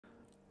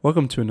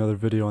Welcome to another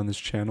video on this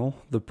channel.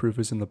 The proof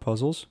is in the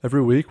puzzles.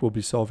 Every week we'll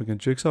be solving a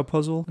jigsaw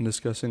puzzle and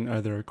discussing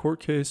either a court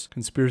case,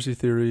 conspiracy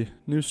theory,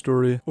 news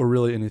story, or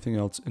really anything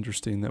else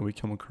interesting that we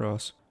come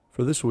across.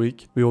 For this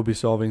week, we will be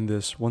solving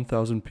this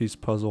 1,000 piece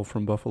puzzle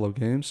from Buffalo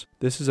Games.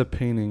 This is a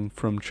painting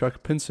from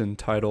Chuck Pinson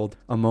titled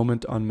A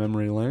Moment on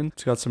Memory Lane.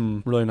 It's got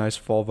some really nice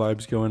fall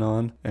vibes going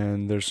on,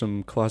 and there's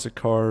some classic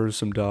cars,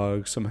 some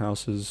dogs, some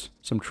houses,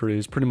 some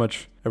trees, pretty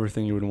much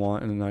everything you would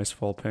want in a nice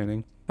fall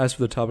painting. As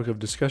for the topic of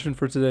discussion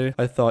for today,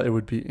 I thought it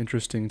would be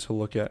interesting to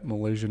look at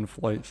Malaysian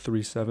Flight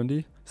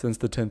 370, since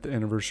the 10th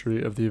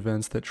anniversary of the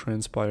events that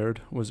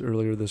transpired was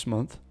earlier this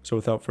month. So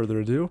without further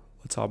ado,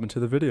 let's hop into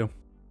the video.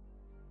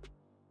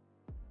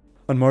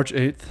 On March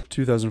 8th,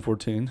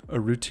 2014,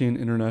 a routine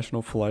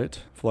international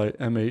flight, flight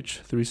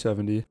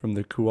MH370 from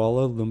the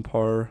Kuala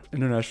Lumpur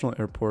International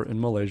Airport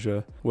in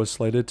Malaysia, was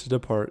slated to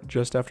depart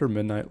just after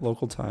midnight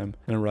local time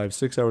and arrive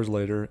 6 hours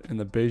later in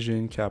the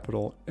Beijing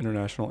Capital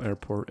International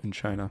Airport in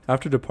China.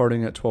 After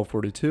departing at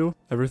 12:42,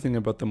 everything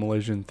about the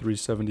Malaysian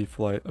 370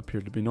 flight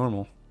appeared to be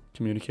normal.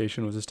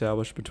 Communication was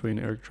established between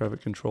air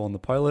traffic control and the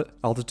pilot.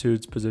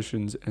 Altitudes,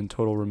 positions, and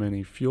total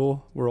remaining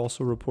fuel were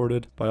also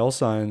reported. By all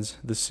signs,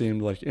 this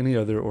seemed like any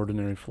other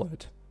ordinary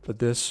flight. But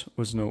this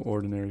was no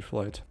ordinary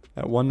flight.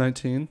 At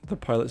 1:19, the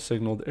pilot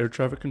signaled air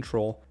traffic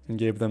control and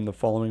gave them the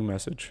following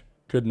message: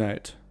 "Good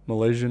night,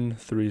 Malaysian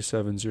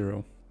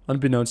 370.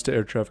 Unbeknownst to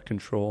air traffic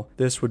control,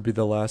 this would be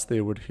the last they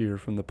would hear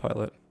from the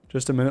pilot.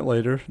 Just a minute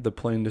later, the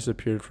plane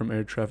disappeared from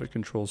air traffic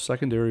control's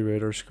secondary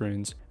radar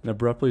screens and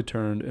abruptly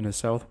turned in a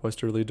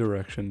southwesterly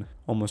direction,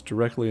 almost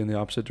directly in the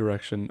opposite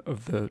direction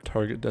of the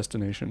target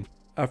destination.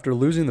 After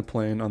losing the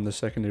plane on the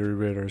secondary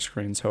radar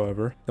screens,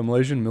 however, the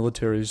Malaysian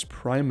military's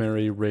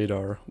primary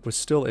radar was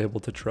still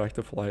able to track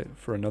the flight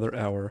for another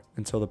hour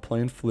until the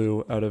plane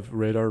flew out of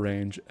radar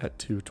range at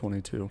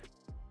 2:22.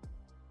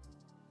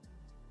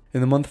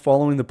 In the month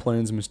following the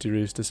plane's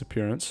mysterious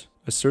disappearance,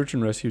 a search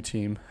and rescue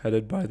team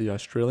headed by the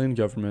Australian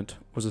government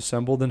was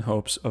assembled in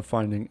hopes of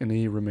finding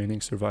any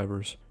remaining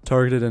survivors.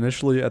 Targeted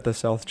initially at the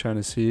South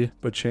China Sea,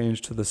 but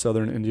changed to the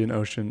Southern Indian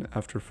Ocean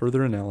after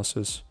further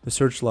analysis, the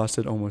search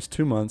lasted almost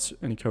 2 months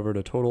and covered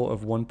a total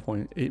of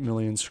 1.8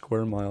 million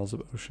square miles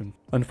of ocean.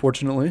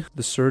 Unfortunately,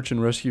 the search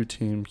and rescue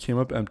team came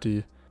up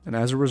empty, and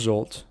as a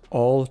result,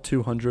 all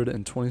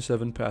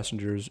 227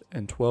 passengers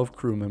and 12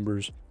 crew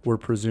members were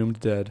presumed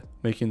dead,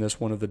 making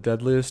this one of the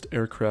deadliest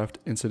aircraft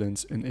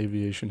incidents in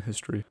aviation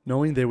history.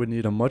 Knowing they would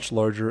need a much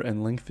larger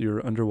and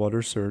lengthier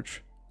underwater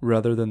search,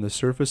 rather than the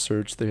surface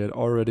search they had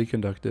already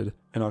conducted,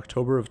 in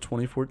October of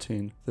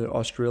 2014, the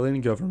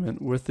Australian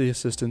government, with the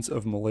assistance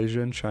of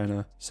Malaysia and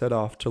China, set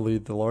off to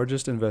lead the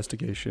largest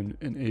investigation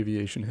in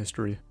aviation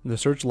history. The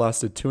search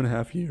lasted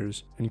 2.5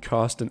 years and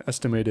cost an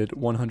estimated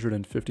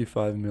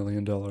 $155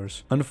 million.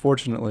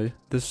 Unfortunately,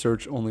 this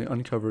search only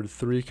uncovered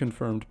 3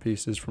 confirmed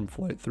pieces from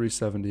Flight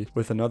 370,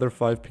 with another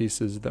 5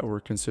 pieces that were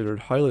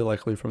considered highly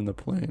likely from the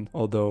plane,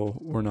 although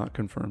were not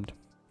confirmed.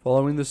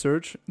 Following the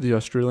search, the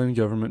Australian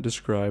government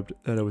described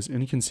that it was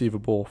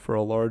inconceivable for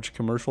a large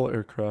commercial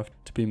aircraft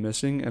to be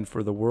missing and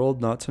for the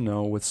world not to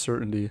know with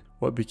certainty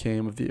what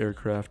became of the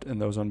aircraft and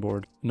those on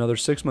board. Another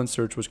 6-month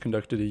search was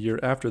conducted a year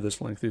after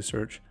this lengthy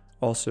search,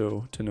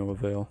 also to no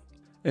avail.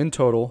 In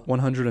total,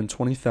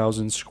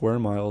 120,000 square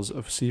miles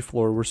of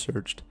seafloor were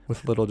searched,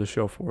 with little to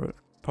show for it.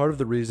 Part of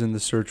the reason the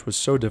search was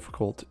so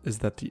difficult is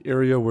that the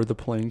area where the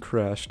plane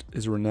crashed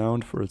is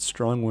renowned for its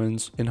strong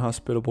winds,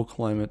 inhospitable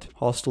climate,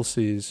 hostile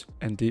seas,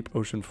 and deep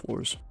ocean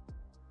floors.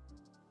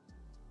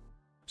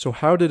 So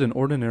how did an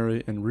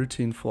ordinary and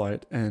routine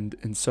flight end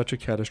in such a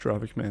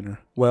catastrophic manner?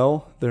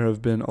 Well, there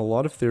have been a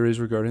lot of theories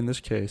regarding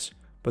this case,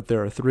 but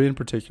there are 3 in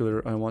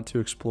particular I want to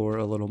explore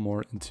a little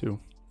more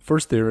into.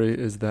 First theory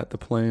is that the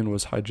plane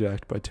was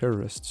hijacked by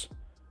terrorists.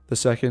 The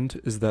second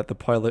is that the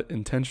pilot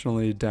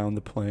intentionally downed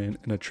the plane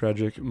in a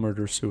tragic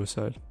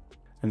murder-suicide.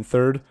 And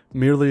third,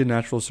 merely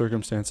natural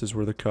circumstances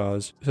were the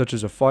cause, such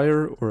as a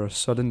fire or a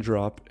sudden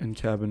drop in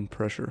cabin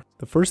pressure.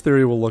 The first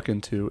theory we'll look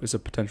into is a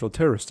potential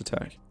terrorist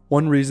attack.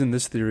 One reason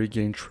this theory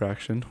gained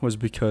traction was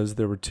because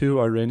there were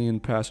 2 Iranian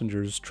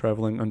passengers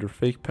traveling under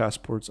fake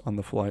passports on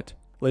the flight.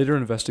 Later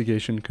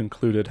investigation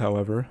concluded,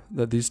 however,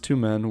 that these 2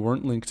 men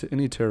weren't linked to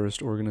any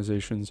terrorist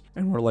organizations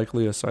and were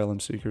likely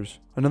asylum seekers.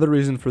 Another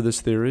reason for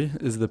this theory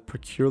is the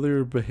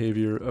peculiar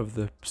behavior of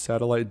the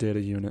Satellite Data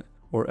Unit,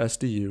 or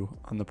SDU,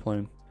 on the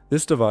plane.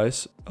 This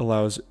device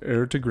allows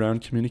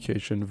air-to-ground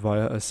communication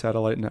via a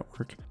satellite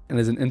network and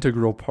is an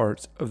integral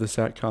part of the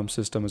SATCOM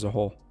system as a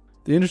whole.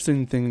 The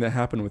interesting thing that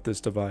happened with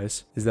this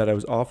device is that it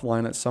was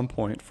offline at some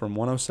point from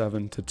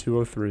 1:07 to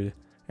 2:03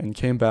 and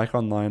came back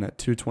online at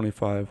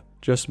 2:25,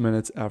 just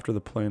minutes after the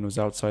plane was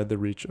outside the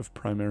reach of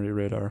primary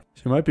radar.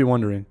 So you might be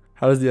wondering,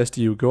 how does the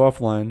SDU go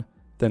offline,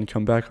 then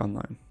come back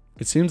online?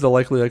 It seems the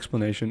likely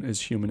explanation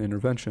is human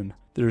intervention.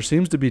 There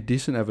seems to be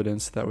decent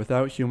evidence that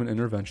without human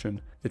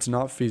intervention, it's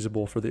not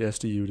feasible for the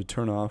SDU to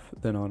turn off,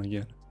 then on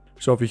again.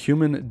 So if a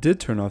human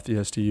did turn off the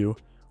SDU,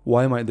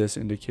 why might this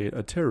indicate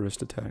a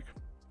terrorist attack?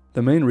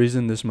 The main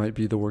reason this might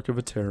be the work of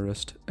a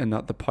terrorist, and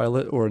not the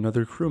pilot or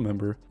another crew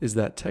member, is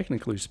that,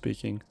 technically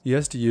speaking, the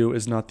SDU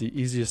is not the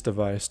easiest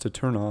device to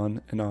turn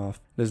on and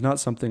off. It is not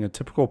something a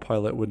typical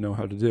pilot would know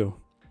how to do.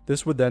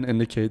 This would then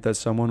indicate that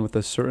someone with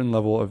a certain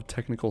level of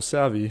technical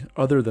savvy,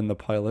 other than the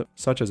pilot,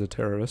 such as a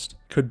terrorist,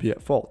 could be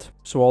at fault.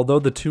 So although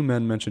the two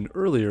men mentioned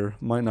earlier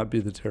might not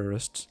be the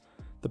terrorists,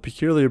 the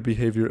peculiar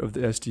behavior of the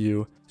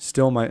SDU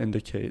still might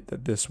indicate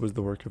that this was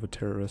the work of a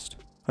terrorist.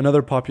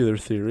 Another popular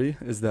theory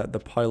is that the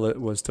pilot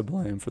was to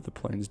blame for the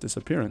plane's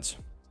disappearance.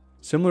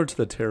 Similar to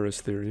the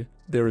terrorist theory,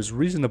 there is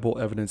reasonable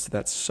evidence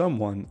that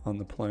someone on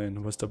the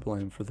plane was to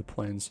blame for the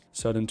plane's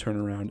sudden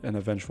turnaround and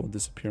eventual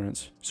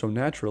disappearance. So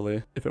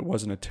naturally, if it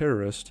wasn't a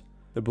terrorist,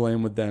 the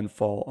blame would then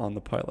fall on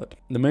the pilot.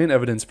 The main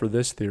evidence for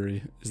this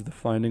theory is the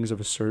findings of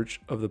a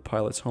search of the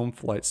pilot's home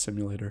flight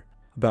simulator.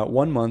 About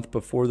 1 month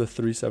before the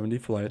 370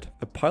 flight,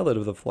 the pilot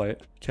of the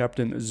flight,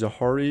 Captain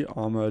Zahari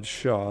Ahmad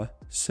Shah,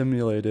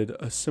 simulated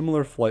a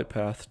similar flight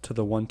path to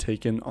the one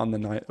taken on the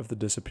night of the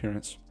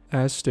disappearance.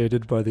 As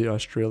stated by the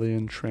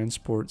Australian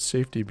Transport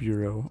Safety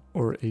Bureau,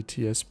 or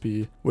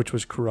ATSB, which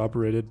was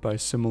corroborated by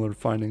similar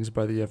findings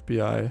by the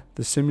FBI,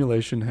 the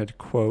simulation had,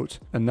 quote,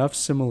 enough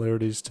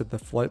similarities to the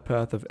flight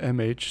path of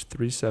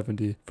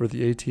MH370 for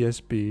the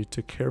ATSB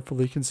to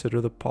carefully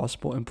consider the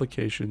possible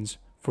implications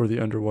for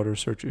the underwater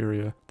search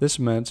area. This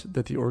meant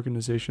that the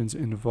organizations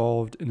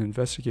involved in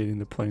investigating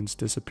the plane's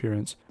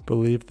disappearance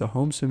believed the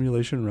home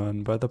simulation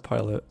run by the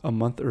pilot a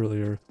month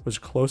earlier was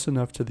close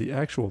enough to the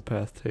actual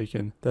path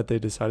taken that they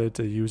decided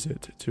to use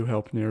it to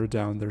help narrow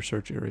down their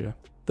search area.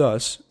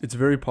 Thus, it's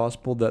very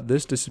possible that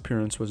this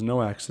disappearance was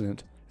no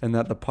accident, and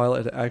that the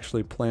pilot had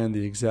actually planned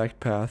the exact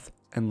path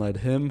and led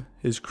him,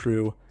 his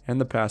crew, and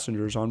the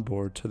passengers on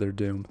board to their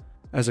doom.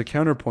 As a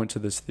counterpoint to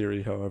this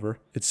theory, however,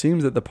 it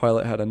seems that the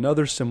pilot had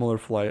another similar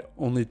flight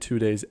only 2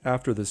 days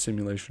after the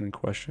simulation in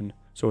question,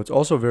 so it's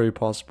also very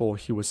possible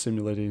he was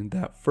simulating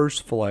that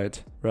first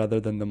flight rather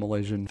than the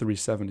Malaysian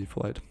 370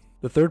 flight.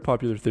 The third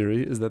popular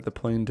theory is that the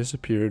plane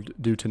disappeared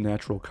due to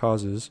natural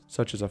causes,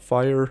 such as a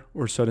fire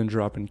or sudden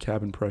drop in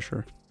cabin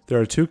pressure. There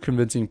are two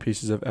convincing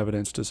pieces of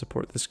evidence to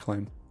support this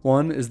claim.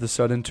 One is the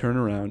sudden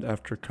turnaround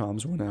after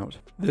comms went out.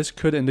 This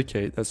could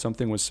indicate that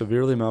something was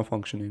severely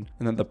malfunctioning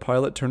and that the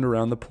pilot turned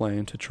around the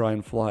plane to try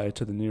and fly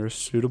to the nearest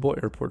suitable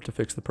airport to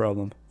fix the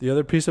problem. The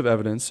other piece of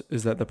evidence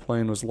is that the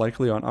plane was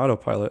likely on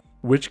autopilot,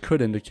 which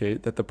could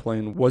indicate that the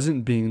plane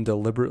wasn't being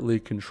deliberately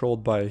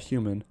controlled by a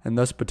human, and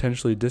thus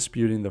potentially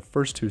disputing the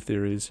first two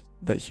theories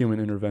that human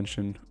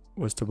intervention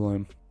was to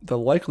blame. The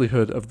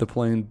likelihood of the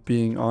plane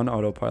being on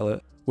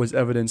autopilot was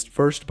evidenced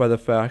first by the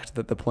fact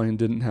that the plane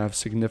didn't have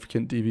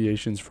significant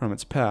deviations from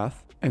its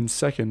path, and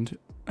second,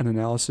 an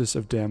analysis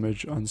of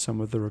damage on some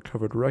of the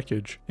recovered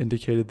wreckage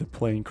indicated the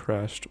plane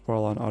crashed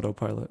while on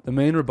autopilot. The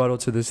main rebuttal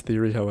to this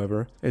theory,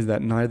 however, is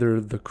that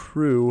neither the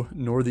crew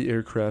nor the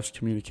aircraft's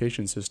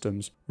communication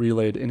systems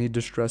relayed any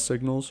distress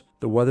signals.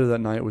 The weather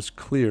that night was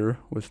clear,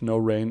 with no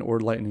rain or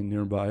lightning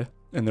nearby,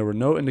 and there were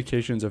no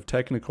indications of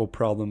technical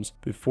problems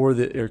before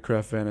the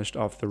aircraft vanished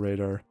off the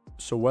radar.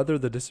 So whether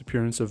the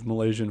disappearance of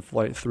Malaysian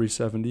Flight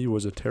 370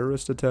 was a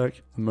terrorist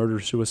attack, a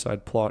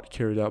murder-suicide plot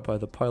carried out by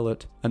the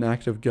pilot, an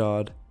act of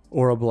God,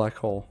 or a black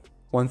hole,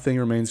 one thing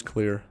remains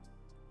clear: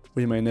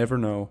 we may never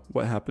know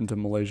what happened to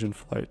Malaysian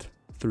Flight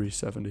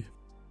 370.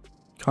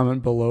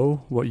 Comment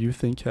below what you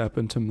think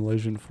happened to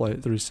Malaysian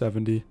Flight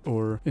 370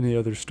 or any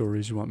other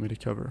stories you want me to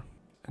cover.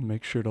 And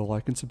make sure to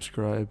like and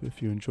subscribe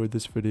if you enjoyed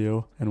this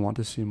video and want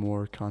to see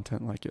more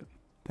content like it.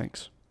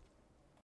 Thanks.